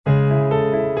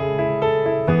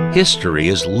History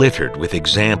is littered with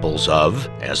examples of,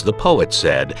 as the poet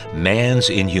said, man's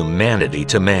inhumanity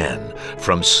to man.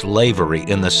 From slavery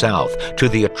in the South to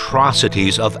the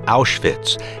atrocities of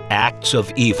Auschwitz, acts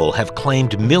of evil have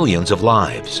claimed millions of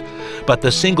lives. But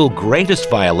the single greatest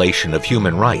violation of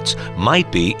human rights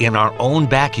might be in our own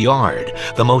backyard,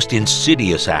 the most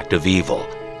insidious act of evil,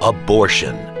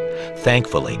 abortion.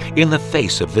 Thankfully, in the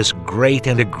face of this great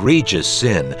and egregious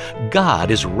sin,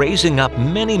 God is raising up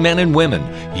many men and women,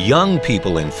 young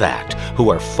people in fact,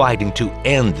 who are fighting to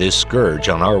end this scourge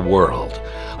on our world.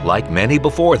 Like many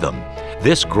before them,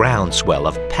 this groundswell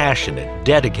of passionate,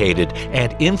 dedicated,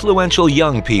 and influential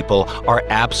young people are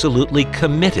absolutely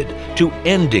committed to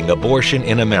ending abortion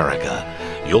in America.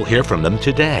 You'll hear from them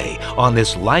today on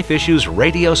this Life Issues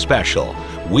radio special.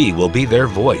 We will be their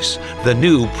voice, the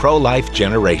new pro-life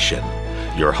generation.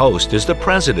 Your host is the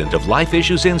president of Life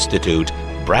Issues Institute,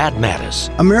 Brad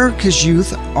Mattis. America's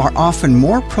youth are often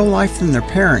more pro-life than their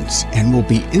parents and will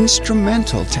be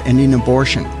instrumental to ending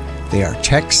abortion. They are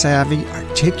tech-savvy,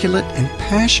 articulate, and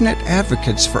passionate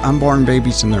advocates for unborn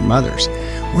babies and their mothers.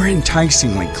 We're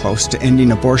enticingly close to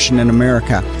ending abortion in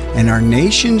America, and our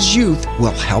nation's youth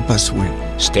will help us win.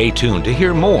 Stay tuned to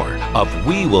hear more of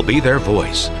We Will Be Their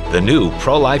Voice, the new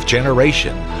pro-life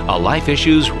generation, a Life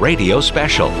Issues radio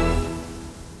special.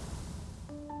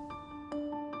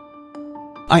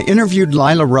 I interviewed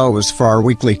Lila Rose for our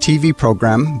weekly TV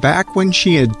program back when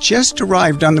she had just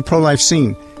arrived on the pro-life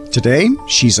scene. Today,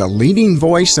 she's a leading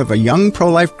voice of a young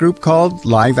pro-life group called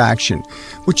Live Action,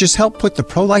 which has helped put the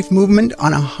pro-life movement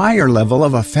on a higher level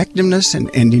of effectiveness in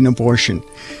ending abortion.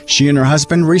 She and her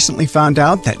husband recently found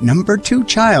out that number 2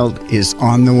 child is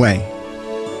on the way.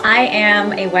 I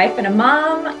am a wife and a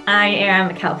mom. I am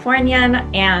a Californian,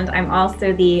 and I'm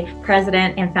also the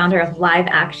president and founder of Live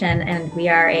Action, and we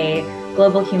are a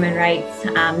global human rights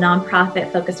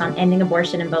nonprofit focused on ending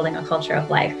abortion and building a culture of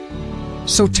life.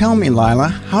 So tell me, Lila,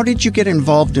 how did you get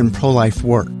involved in pro-life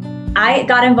work? I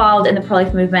got involved in the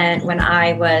pro-life movement when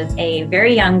I was a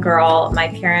very young girl. My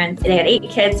parents, they had 8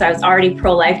 kids, so I was already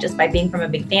pro-life just by being from a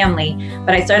big family.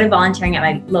 But I started volunteering at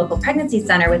my local pregnancy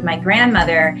center with my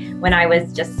grandmother when I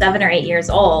was just 7 or 8 years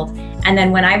old. And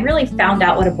then when I really found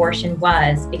out what abortion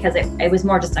was, because it was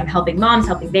more just I'm helping moms,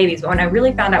 helping babies, but when I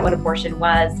really found out what abortion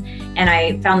was, and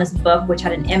I found this book which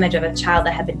had an image of a child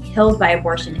that had been killed by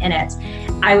abortion in it,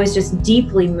 I was just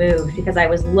deeply moved because I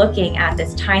was looking at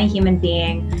this tiny human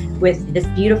being with this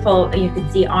beautiful, you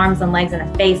could see arms and legs and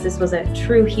a face. This was a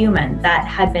true human that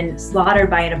had been slaughtered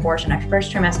by an abortion, a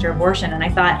first trimester abortion. And I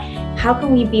thought, how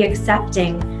can we be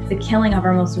accepting the killing of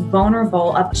our most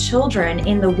vulnerable of children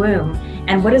in the womb?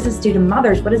 And what does this do to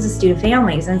mothers? What does this do to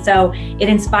families? And so it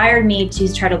inspired me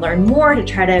to try to learn more, to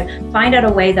try to find out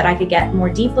a way that I could get more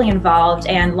deeply involved.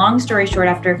 And long story short,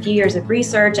 after a few years of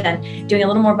research and doing a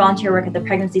little more volunteer work at the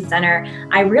pregnancy center,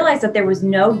 I realized that there was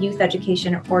no youth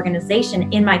education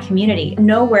organization in my community,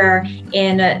 nowhere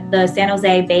in the San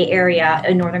Jose Bay Area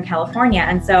in Northern California.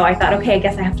 And so I thought, okay, I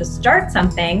guess I have to start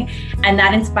something. And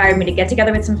that inspired me to get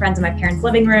together with some friends in my parents'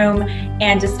 living room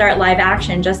and to start Live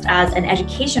Action just as an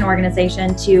education organization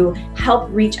to help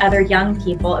reach other young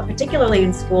people, particularly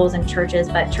in schools and churches,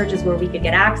 but churches where we could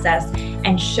get access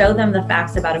and show them the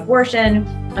facts about abortion,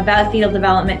 about fetal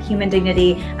development, human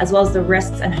dignity, as well as the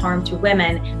risks and harm to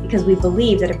women, because we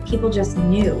believe that if people just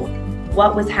knew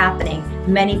what was happening,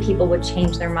 many people would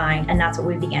change their mind, and that's what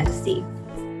we began to see.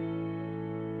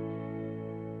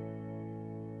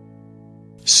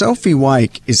 Sophie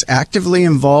Wyke is actively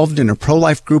involved in a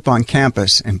pro-life group on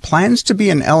campus and plans to be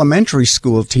an elementary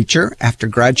school teacher after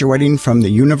graduating from the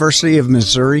University of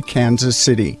Missouri, Kansas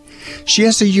City. She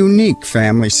has a unique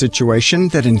family situation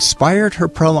that inspired her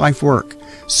pro-life work.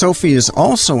 Sophie is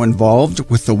also involved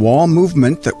with the Wall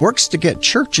movement that works to get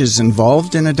churches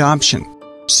involved in adoption.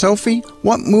 Sophie,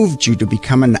 what moved you to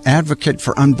become an advocate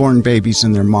for unborn babies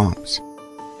and their moms?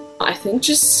 I think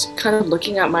just kind of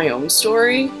looking at my own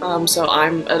story. So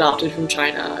I'm adopted from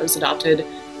China. I was adopted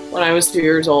when I was 2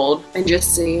 years old, and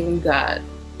just seeing that,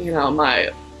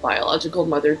 my biological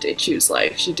mother did choose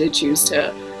life. She did choose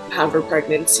to have her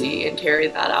pregnancy and carry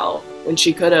that out when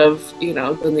she could have,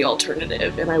 been the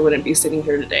alternative, and I wouldn't be sitting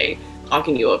here today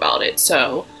talking to you about it.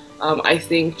 So I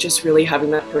think just really having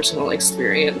that personal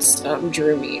experience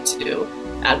drew me to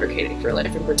advocating for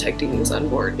life and protecting these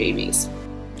unborn babies.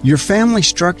 Your family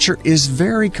structure is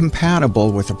very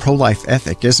compatible with a pro-life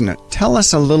ethic, isn't it? Tell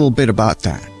us a little bit about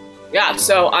that. Yeah,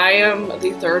 so I am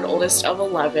the third oldest of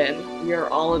 11. We are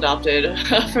all adopted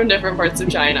from different parts of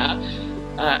China.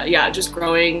 Just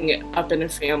growing up in a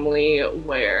family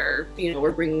where,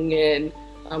 we're bringing in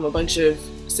a bunch of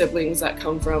siblings that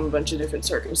come from a bunch of different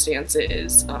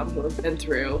circumstances, who have been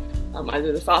through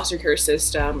either the foster care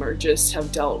system or just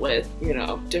have dealt with,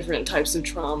 different types of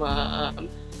trauma,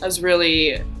 has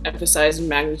really emphasized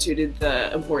and magnituded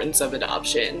the importance of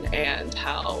adoption and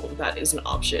how that is an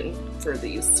option for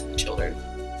these children.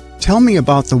 Tell me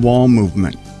about the Wall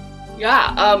movement.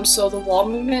 Yeah, so the Wall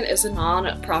movement is a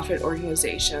non-profit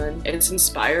organization. It's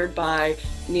inspired by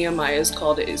Nehemiah's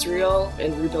call to Israel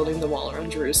and rebuilding the wall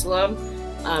around Jerusalem.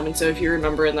 And so if you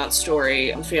remember in that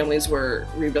story, families were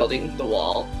rebuilding the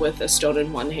wall with a stone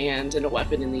in one hand and a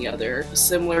weapon in the other.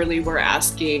 Similarly, we're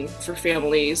asking for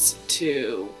families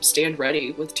to stand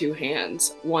ready with two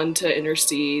hands, one to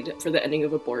intercede for the ending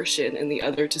of abortion and the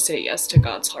other to say yes to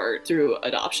God's heart through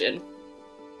adoption.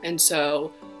 And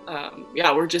so,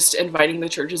 we're just inviting the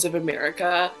churches of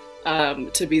America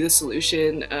to be the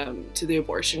solution to the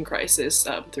abortion crisis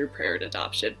through prayer and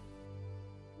adoption.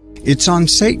 It's on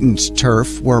Satan's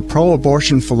turf where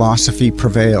pro-abortion philosophy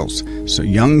prevails, so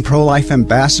young pro-life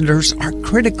ambassadors are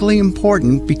critically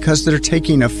important because they're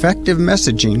taking effective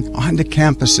messaging onto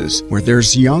campuses where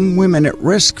there's young women at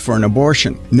risk for an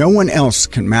abortion. No one else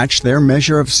can match their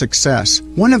measure of success.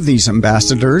 One of these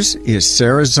ambassadors is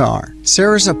Sarah Czar.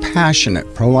 Sarah's a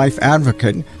passionate pro-life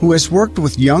advocate who has worked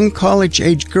with young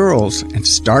college-age girls and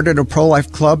started a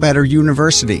pro-life club at her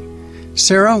university.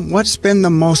 Sarah, what's been the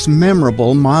most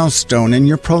memorable milestone in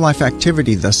your pro-life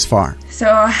activity thus far? So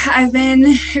I've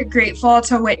been grateful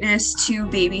to witness 2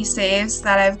 baby saves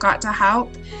that I've got to help.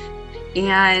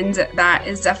 And that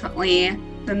is definitely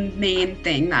the main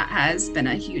thing that has been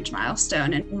a huge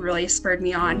milestone and really spurred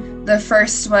me on. The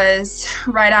first was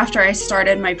right after I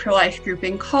started my pro-life group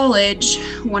in college.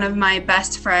 One of my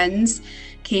best friends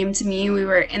came to me. We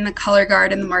were in the color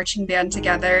guard and the marching band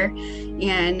together,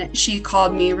 and she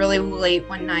called me really late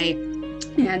one night,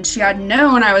 and she had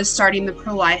known I was starting the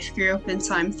pro-life group, and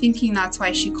so I'm thinking that's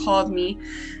why she called me,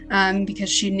 because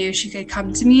she knew she could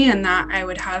come to me and that I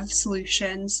would have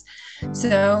solutions.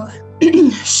 So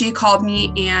she called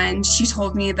me and she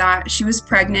told me that she was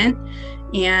pregnant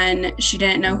and she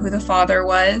didn't know who the father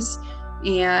was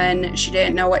and she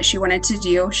didn't know what she wanted to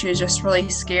do. She was just really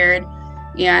scared.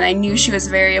 And I knew she was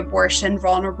very abortion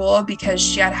vulnerable because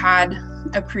she had had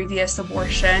a previous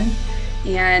abortion.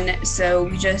 And so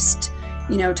we just,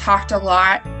 talked a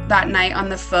lot that night on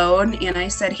the phone. And I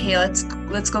said, hey,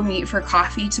 let's go meet for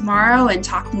coffee tomorrow and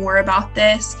talk more about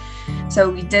this. So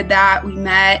we did that. We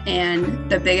met. And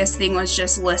the biggest thing was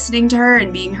just listening to her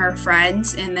and being her friend.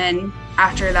 And then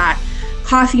after that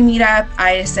coffee meetup,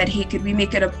 I said, hey, could we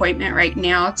make an appointment right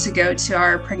now to go to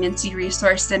our pregnancy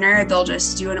resource center? They'll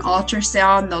just do an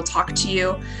ultrasound. They'll talk to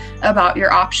you about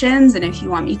your options. And if you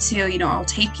want me to, I'll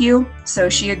take you. So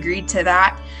she agreed to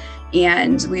that.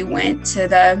 And we went to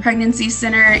the pregnancy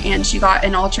center and she got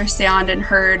an ultrasound and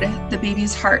heard the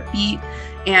baby's heartbeat.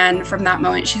 And from that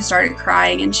moment, she started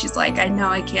crying and she's like, I know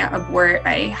I can't abort.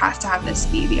 I have to have this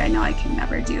baby. I know I can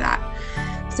never do that.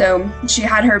 So she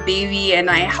had her baby and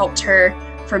I helped her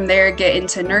from there get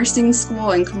into nursing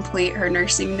school and complete her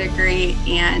nursing degree.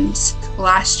 And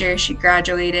last year she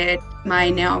graduated. My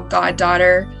now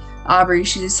goddaughter, Aubrey,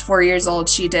 she's 4 years old.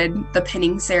 She did the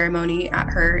pinning ceremony at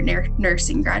her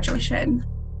nursing graduation.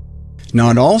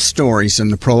 Not all stories in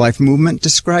the pro-life movement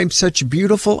describe such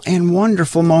beautiful and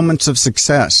wonderful moments of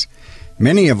success.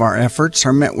 Many of our efforts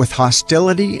are met with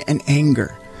hostility and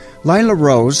anger. Lila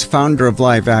Rose, founder of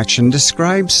Live Action,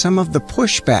 describes some of the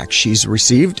pushback she's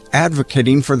received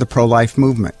advocating for the pro-life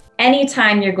movement.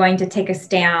 Anytime you're going to take a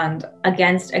stand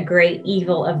against a great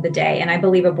evil of the day, and I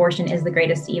believe abortion is the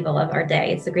greatest evil of our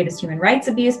day. It's the greatest human rights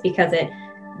abuse because it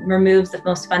removes the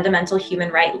most fundamental human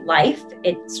right, life.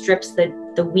 It strips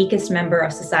the weakest member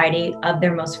of society of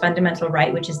their most fundamental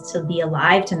right, which is to be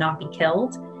alive, to not be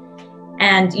killed.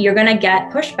 And you're going to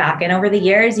get pushback. And over the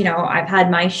years, I've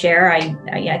had my share.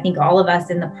 I think all of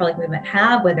us in the pro-life movement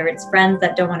have, whether it's friends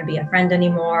that don't want to be a friend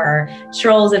anymore, or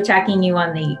trolls attacking you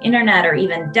on the internet, or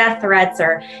even death threats,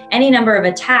 or any number of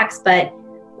attacks. But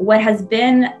what has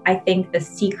been, I think, the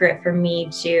secret for me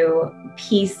to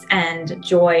peace and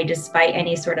joy despite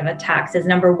any sort of attacks is,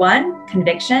 number one,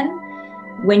 conviction.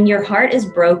 When your heart is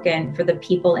broken for the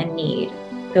people in need,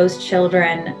 those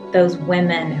children, those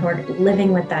women who are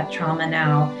living with that trauma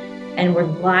now and were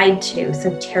lied to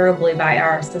so terribly by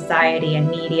our society and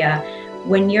media,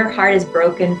 when your heart is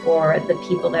broken for the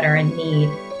people that are in need,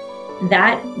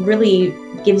 that really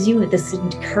gives you this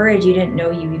courage you didn't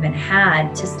know you even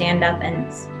had to stand up and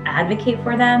advocate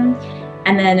for them.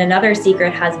 And then another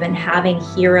secret has been having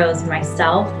heroes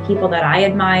myself, people that I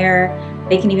admire.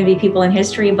 They can even be people in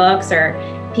history books or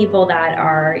people that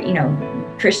are,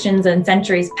 Christians in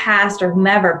centuries past or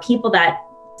whomever, people that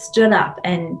stood up,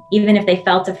 and even if they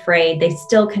felt afraid, they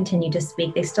still continued to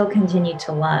speak, they still continued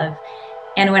to love.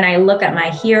 And when I look at my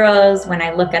heroes, when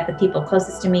I look at the people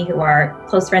closest to me who are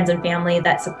close friends and family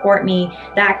that support me,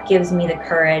 that gives me the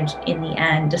courage in the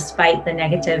end, despite the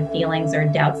negative feelings or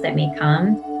doubts that may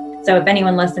come. So if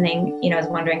anyone listening, is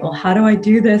wondering, well, how do I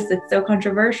do this? It's so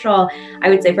controversial. I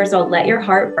would say, first of all, let your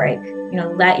heart break.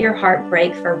 Let your heart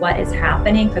break for what is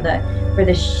happening, for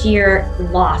the sheer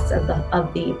loss of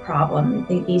the problem.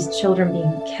 These children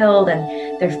being killed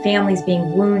and their families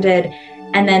being wounded.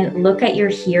 And then look at your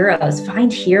heroes.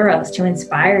 Find heroes to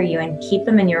inspire you and keep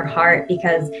them in your heart,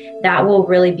 because that will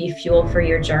really be fuel for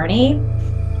your journey.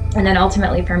 And then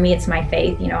ultimately, for me, it's my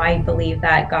faith. I believe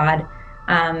that God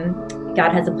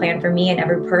has a plan for me and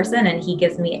every person, and he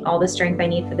gives me all the strength I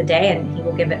need for the day, and he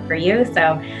will give it for you.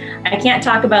 So I can't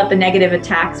talk about the negative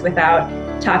attacks without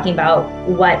talking about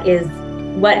what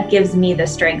gives me the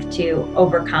strength to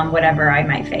overcome whatever I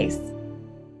might face.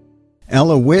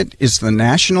 Ella Witt is the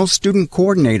National Student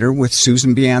Coordinator with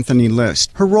Susan B. Anthony List.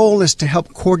 Her role is to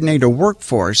help coordinate a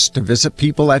workforce to visit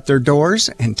people at their doors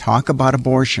and talk about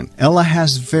abortion. Ella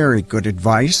has very good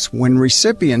advice when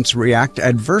recipients react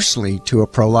adversely to a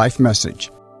pro-life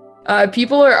message.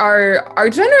 People are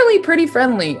generally pretty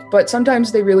friendly, but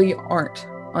sometimes they really aren't,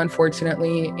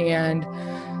 unfortunately. And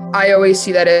I always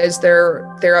see that as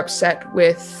they're upset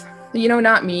with,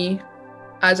 not me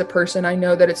as a person. I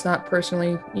know that it's not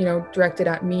personally, directed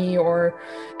at me or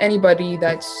anybody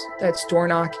that's door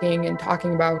knocking and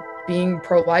talking about being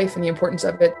pro-life and the importance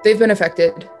of it. They've been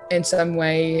affected in some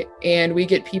way, and we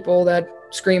get people that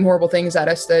scream horrible things at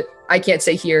us that I can't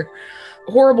say here.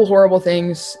 Horrible, horrible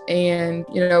things. And,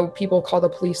 people call the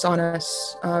police on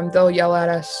us. They'll yell at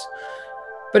us.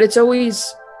 But it's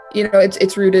always,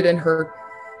 it's rooted in hurt.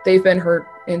 They've been hurt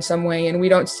in some way, and we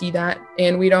don't see that,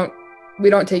 and we don't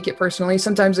take it personally.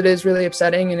 Sometimes it is really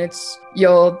upsetting, and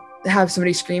you'll have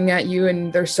somebody screaming at you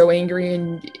and they're so angry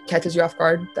and it catches you off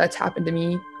guard. That's happened to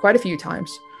me quite a few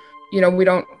times. We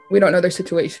don't know their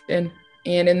situation.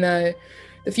 And in the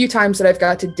few times that I've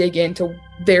got to dig into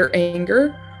their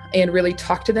anger and really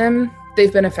talk to them,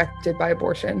 they've been affected by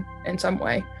abortion in some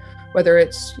way, whether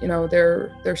it's,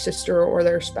 their sister or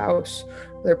their spouse,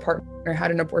 or their partner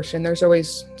had an abortion. There's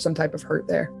always some type of hurt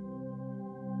there.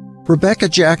 Rebecca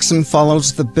Jackson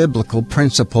follows the biblical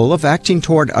principle of acting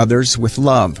toward others with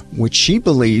love, which she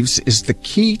believes is the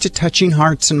key to touching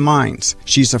hearts and minds.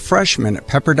 She's a freshman at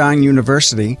Pepperdine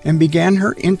University and began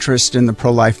her interest in the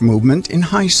pro-life movement in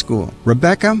high school.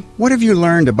 Rebecca, what have you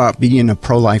learned about being a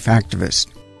pro-life activist?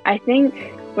 I think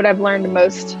what I've learned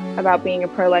most about being a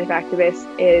pro-life activist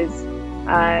is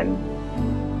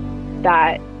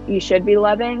that you should be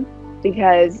loving,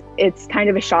 because it's kind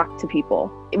of a shock to people,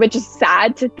 which is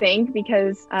sad to think,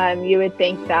 because you would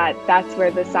think that that's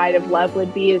where the side of love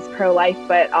would be, is pro-life,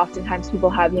 but oftentimes people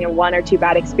have, one or two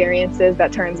bad experiences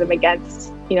that turns them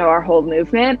against, our whole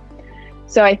movement.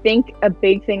 So I think a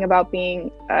big thing about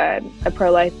being a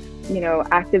pro-life,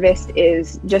 activist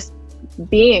is just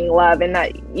being love, and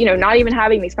that, not even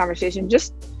having these conversations,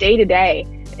 just day to day,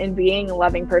 and being a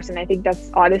loving person. I think that's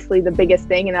honestly the biggest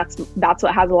thing, and that's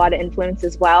what has a lot of influence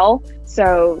as well.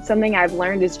 So something I've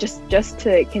learned is just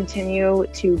to continue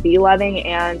to be loving,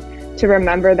 and to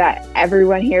remember that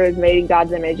everyone here is made in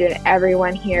God's image, and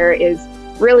everyone here is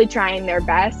really trying their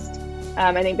best.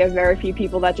 I think there's very few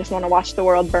people that just want to watch the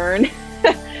world burn.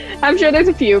 I'm sure there's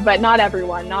a few, but not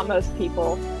everyone, not most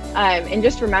people. And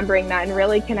just remembering that, and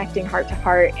really connecting heart to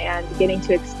heart, and getting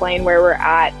to explain where we're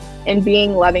at, and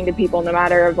being loving to people no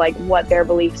matter of what their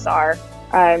beliefs are.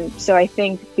 So I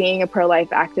think being a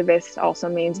pro-life activist also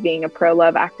means being a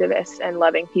pro-love activist, and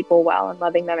loving people well and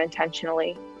loving them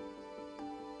intentionally.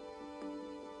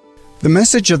 The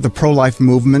message of the pro-life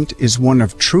movement is one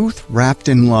of truth wrapped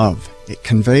in love. It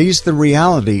conveys the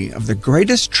reality of the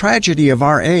greatest tragedy of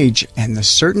our age and the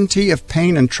certainty of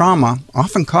pain and trauma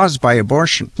often caused by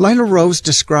abortion. Lila Rose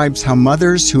describes how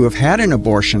mothers who have had an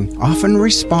abortion often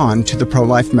respond to the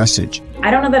pro-life message. I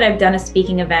don't know that I've done a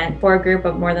speaking event for a group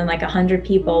of more than 100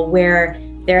 people where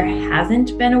there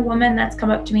hasn't been a woman that's come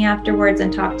up to me afterwards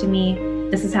and talked to me.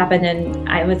 This has happened in,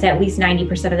 I would say, at least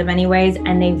 90% of them anyways,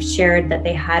 and they've shared that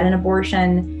they had an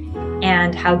abortion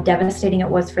and how devastating it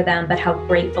was for them, but how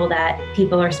grateful that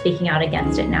people are speaking out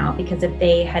against it now. Because if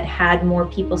they had had more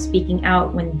people speaking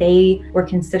out when they were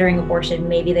considering abortion,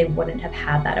 maybe they wouldn't have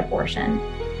had that abortion.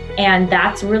 And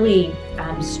that's really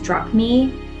struck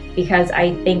me, because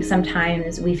I think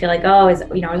sometimes we feel like, is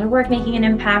our work making an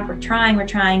impact? We're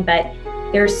trying, but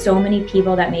There's so many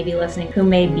people that may be listening who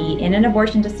may be in an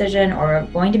abortion decision or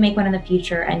going to make one in the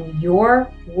future, and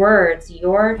your words,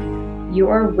 your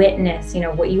witness,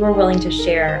 what you are willing to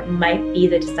share might be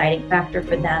the deciding factor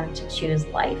for them to choose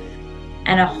life.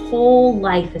 And a whole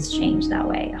life is changed that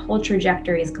way. A whole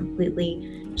trajectory is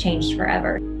completely changed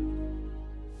forever.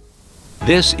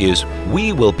 This is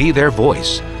We Will Be Their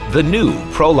Voice, the new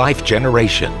pro-life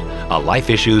generation, a Life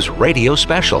Issues radio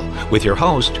special with your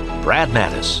host, Brad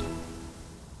Mattis.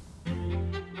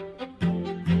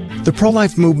 The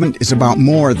pro-life movement is about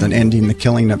more than ending the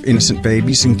killing of innocent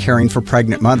babies and caring for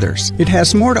pregnant mothers. It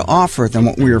has more to offer than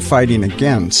what we are fighting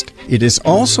against. It is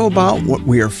also about what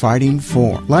we are fighting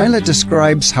for. Lila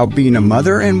describes how being a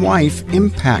mother and wife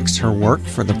impacts her work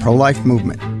for the pro-life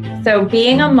movement. So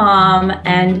being a mom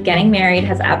and getting married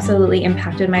has absolutely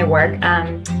impacted my work.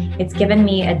 It's given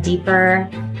me a deeper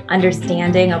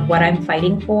understanding of what I'm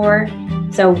fighting for.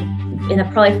 So in the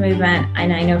pro-life movement,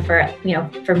 and I know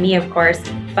for me, of course,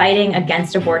 fighting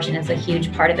against abortion is a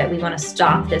huge part of it. We want to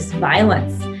stop this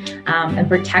violence and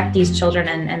protect these children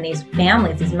and these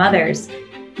families, these mothers.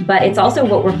 But it's also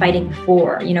what we're fighting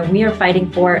for. We are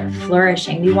fighting for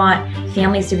flourishing. We want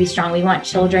families to be strong. We want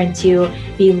children to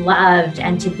be loved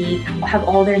and to have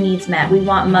all their needs met. We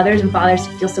want mothers and fathers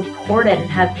to feel supported and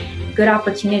have good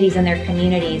opportunities in their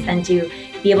communities and to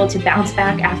be able to bounce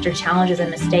back after challenges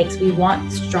and mistakes. We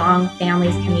want strong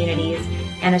families, communities,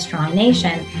 and a strong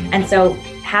nation. And so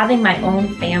having my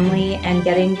own family and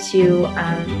getting to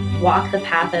walk the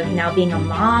path of now being a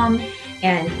mom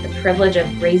and the privilege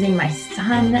of raising my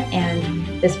son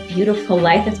and this beautiful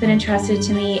life that's been entrusted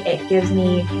to me, it gives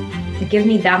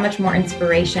me that much more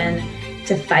inspiration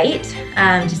to fight,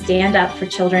 to stand up for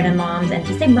children and moms and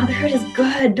to say motherhood is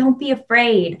good. Don't be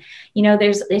afraid.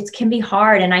 It can be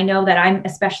hard. And I know that I'm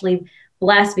especially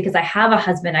blessed because I have a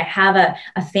husband, I have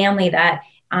a family that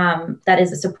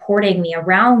is supporting me,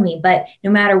 around me. But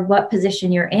no matter what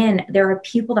position you're in, there are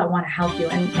people that want to help you.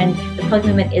 And the pro-life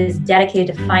movement is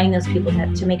dedicated to finding those people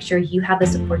to make sure you have the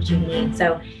support you need.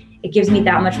 So it gives me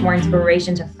that much more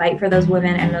inspiration to fight for those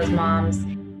women and those moms.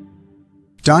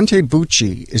 Dante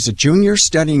Bucci is a junior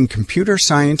studying computer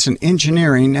science and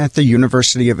engineering at the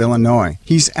University of Illinois.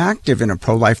 He's active in a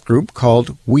pro-life group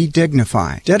called We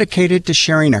Dignify, dedicated to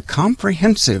sharing a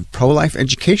comprehensive pro-life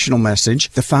educational message,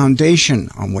 the foundation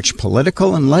on which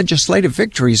political and legislative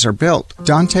victories are built.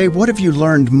 Dante, what have you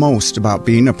learned most about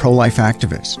being a pro-life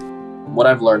activist? What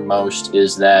I've learned most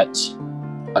is that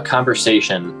a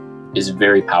conversation is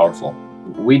very powerful.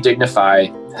 We Dignify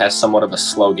has somewhat of a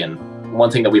slogan. One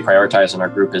thing that we prioritize in our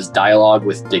group is dialogue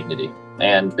with dignity.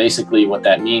 And basically what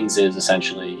that means is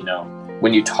essentially,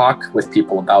 when you talk with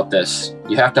people about this,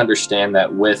 you have to understand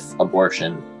that with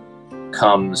abortion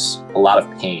comes a lot of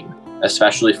pain,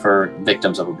 especially for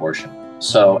victims of abortion.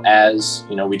 So as,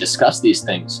 we discuss these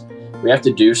things, we have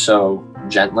to do so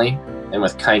gently and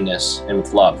with kindness and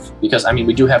with love. Because,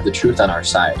 we do have the truth on our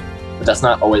side, but that's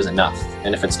not always enough.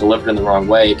 And if it's delivered in the wrong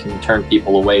way, it can turn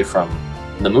people away from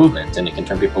the movement, and it can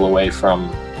turn people away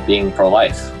from being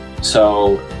pro-life.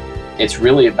 So it's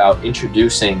really about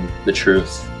introducing the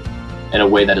truth in a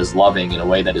way that is loving, in a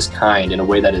way that is kind, in a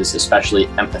way that is especially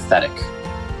empathetic,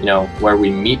 where we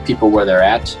meet people where they're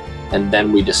at, and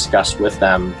then we discuss with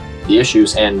them the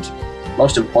issues, and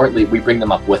most importantly, we bring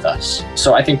them up with us.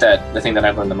 So I think that the thing that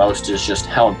I've learned the most is just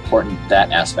how important that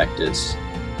aspect is,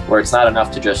 where it's not enough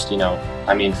to just,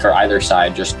 for either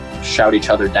side, just shout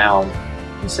each other down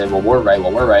and say, well, we're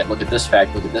right, look at this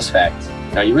fact.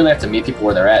 You really have to meet people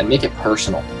where they're at and make it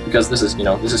personal, because this is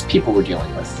people we're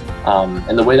dealing with.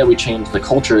 And the way that we change the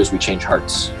culture is we change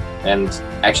hearts, and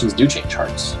actions do change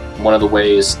hearts. One of the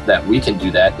ways that we can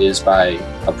do that is by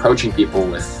approaching people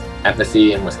with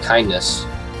empathy and with kindness,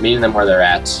 meeting them where they're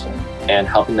at, and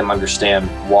helping them understand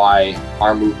why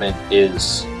our movement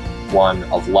is one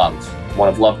of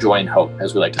love, joy, and hope,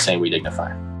 as we like to say, We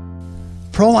Dignify.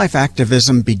 Pro-life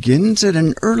activism begins at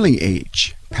an early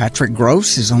age. Patrick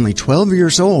Gross is only 12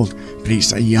 years old, but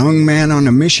he's a young man on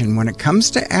a mission when it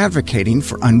comes to advocating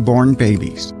for unborn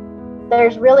babies.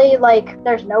 There's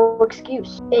no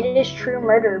excuse. It is true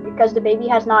murder because the baby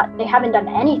they haven't done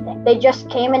anything. They just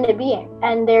came into being,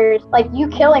 and there's you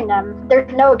killing them.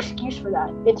 There's no excuse for that.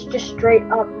 It's just straight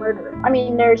up murder.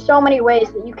 There's so many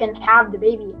ways that you can have the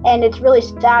baby, and it's really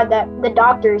sad that the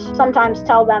doctors sometimes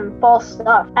tell them false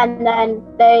stuff, and then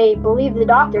they believe the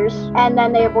doctors, and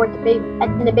then they abort the baby,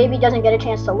 and the baby doesn't get a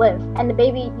chance to live. And the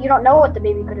baby, you don't know what the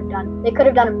baby could have done. They could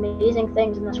have done amazing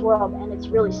things in this world, and it's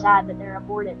really sad that they're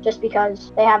aborted just because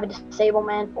they have a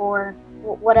disablement or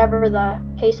whatever the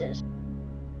case is.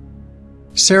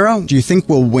 Sarah, do you think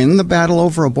we'll win the battle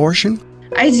over abortion?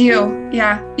 I do,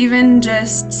 yeah. Even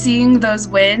just seeing those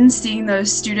wins, seeing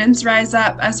those students rise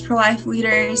up as pro-life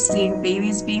leaders, seeing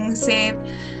babies being saved,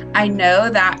 I know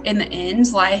that in the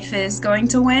end, life is going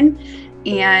to win,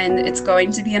 and it's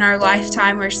going to be in our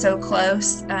lifetime. We're so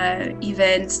close.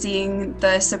 Even seeing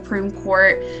the Supreme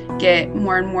Court get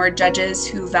more and more judges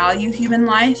who value human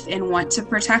life and want to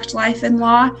protect life in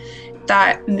law,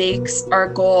 that makes our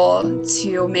goal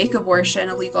to make abortion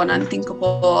illegal and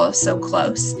unthinkable so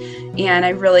close. And I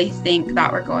really think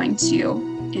that we're going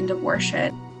to end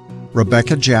abortion.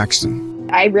 Rebecca Jackson.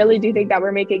 I really do think that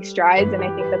we're making strides, and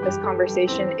I think that this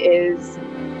conversation is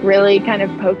really kind of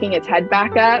poking its head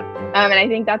back up. And I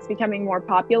think that's becoming more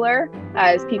popular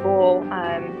as people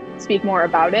speak more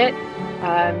about it.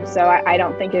 So I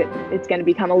don't think it's going to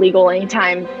become illegal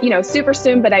anytime, super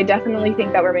soon, but I definitely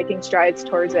think that we're making strides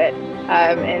towards it.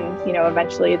 And,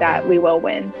 eventually that we will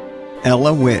win.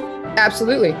 Ella Witt.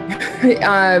 Absolutely.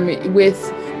 With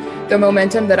the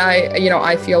momentum that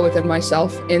I feel within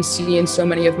myself and see in so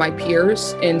many of my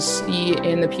peers and see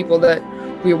in the people that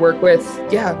we work with,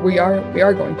 yeah, we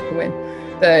are going to win.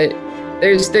 That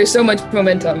there's so much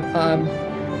momentum,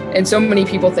 and so many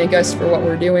people thank us for what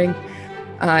we're doing,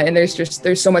 and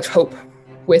there's so much hope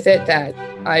with it that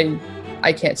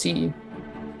I can't see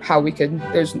how we could.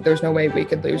 There's no way we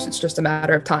could lose. It's just a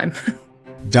matter of time.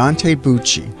 Dante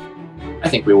Bucci. I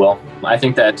think we will. I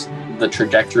think that the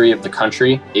trajectory of the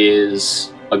country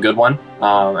is a good one.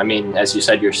 As you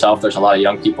said yourself, there's a lot of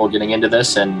young people getting into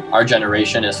this, and our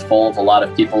generation is full of a lot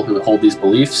of people who hold these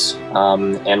beliefs.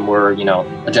 And we're,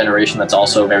 a generation that's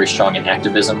also very strong in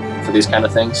activism for these kind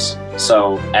of things.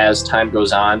 So as time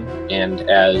goes on and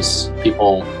as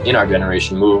people in our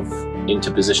generation move into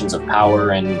positions of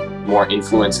power and more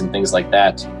influence and things like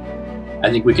that, I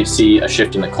think we could see a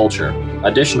shift in the culture.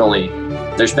 Additionally,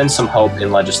 there's been some hope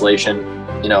in legislation,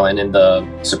 and in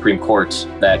the Supreme Court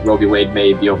that Roe v. Wade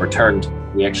may be overturned.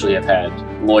 We actually have had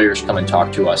lawyers come and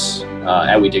talk to us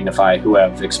at We Dignify who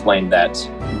have explained that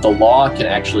the law can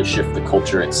actually shift the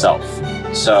culture itself.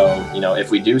 So, if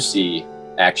we do see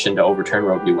action to overturn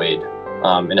Roe v. Wade,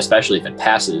 and especially if it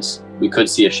passes, we could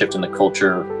see a shift in the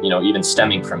culture, even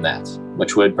stemming from that,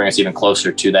 which would bring us even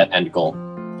closer to that end goal.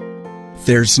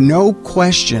 There's no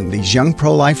question these young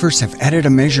pro-lifers have added a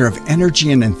measure of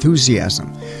energy and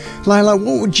enthusiasm. Lila,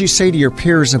 what would you say to your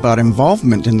peers about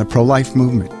involvement in the pro-life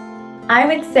movement? I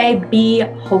would say be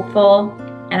hopeful,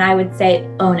 and I would say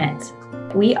own it.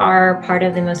 We are part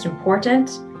of the most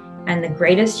important and the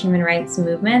greatest human rights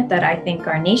movement that I think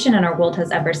our nation and our world has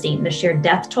ever seen. The sheer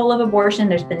death toll of abortion,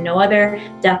 there's been no other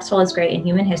death toll as great in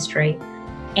human history.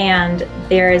 And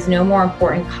there is no more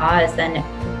important cause than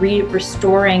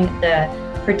restoring the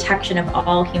protection of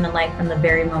all human life from the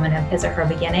very moment of his or her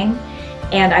beginning.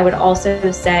 And I would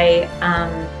also say,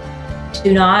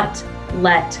 do not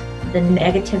let the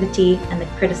negativity and the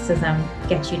criticism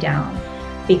get you down,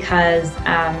 because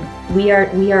we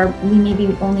may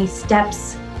be only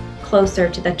steps closer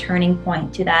to the turning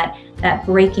point, to that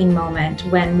breaking moment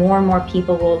when more and more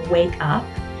people will wake up.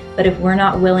 But if we're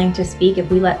not willing to speak, if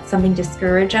we let something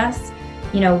discourage us,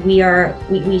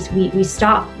 we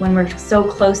stop when we're so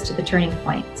close to the turning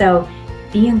point. So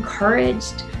be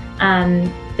encouraged,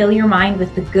 fill your mind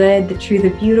with the good, the true,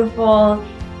 the beautiful.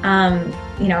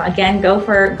 Again, go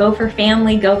for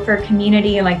family, go for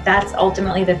community, and that's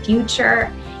ultimately the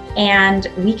future. And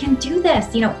we can do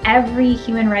this. Every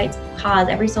human rights cause,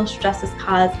 every social justice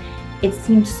cause, it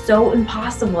seems so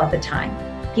impossible at the time.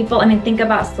 People, think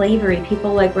about slavery.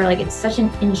 People it's such an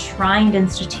enshrined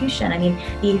institution.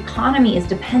 The economy is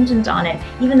dependent on it.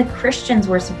 Even the Christians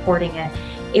were supporting it.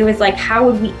 It was how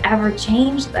would we ever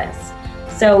change this?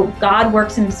 So God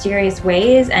works in mysterious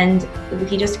ways, and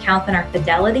he just counts on our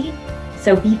fidelity.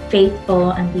 So be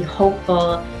faithful and be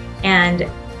hopeful. And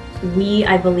we,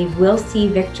 I believe, will see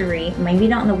victory, maybe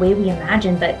not in the way we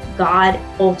imagine, but God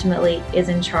ultimately is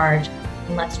in charge.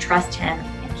 And let's trust him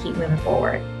and keep moving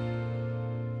forward.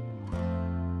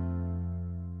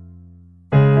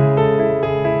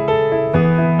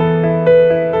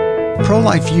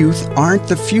 Pro-life youth aren't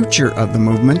the future of the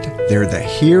movement, they're the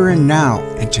here and now,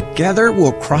 and together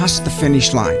we'll cross the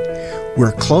finish line.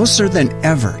 We're closer than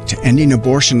ever to ending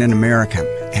abortion in America,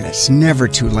 and it's never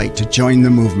too late to join the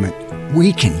movement.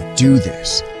 We can do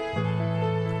this.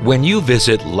 When you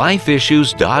visit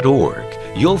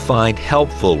lifeissues.org, you'll find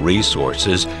helpful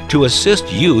resources to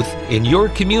assist youth in your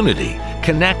community,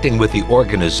 connecting with the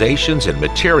organizations and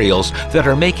materials that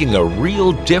are making a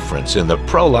real difference in the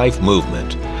pro-life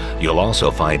movement. You'll also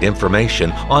find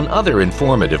information on other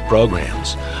informative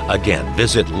programs. Again,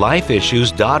 visit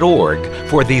lifeissues.org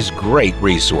for these great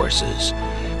resources.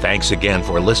 Thanks again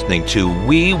for listening to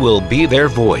We Will Be Their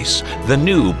Voice, the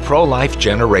new pro-life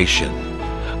generation.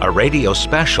 A radio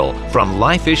special from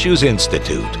Life Issues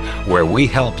Institute, where we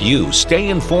help you stay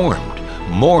informed,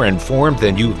 more informed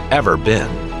than you've ever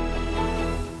been.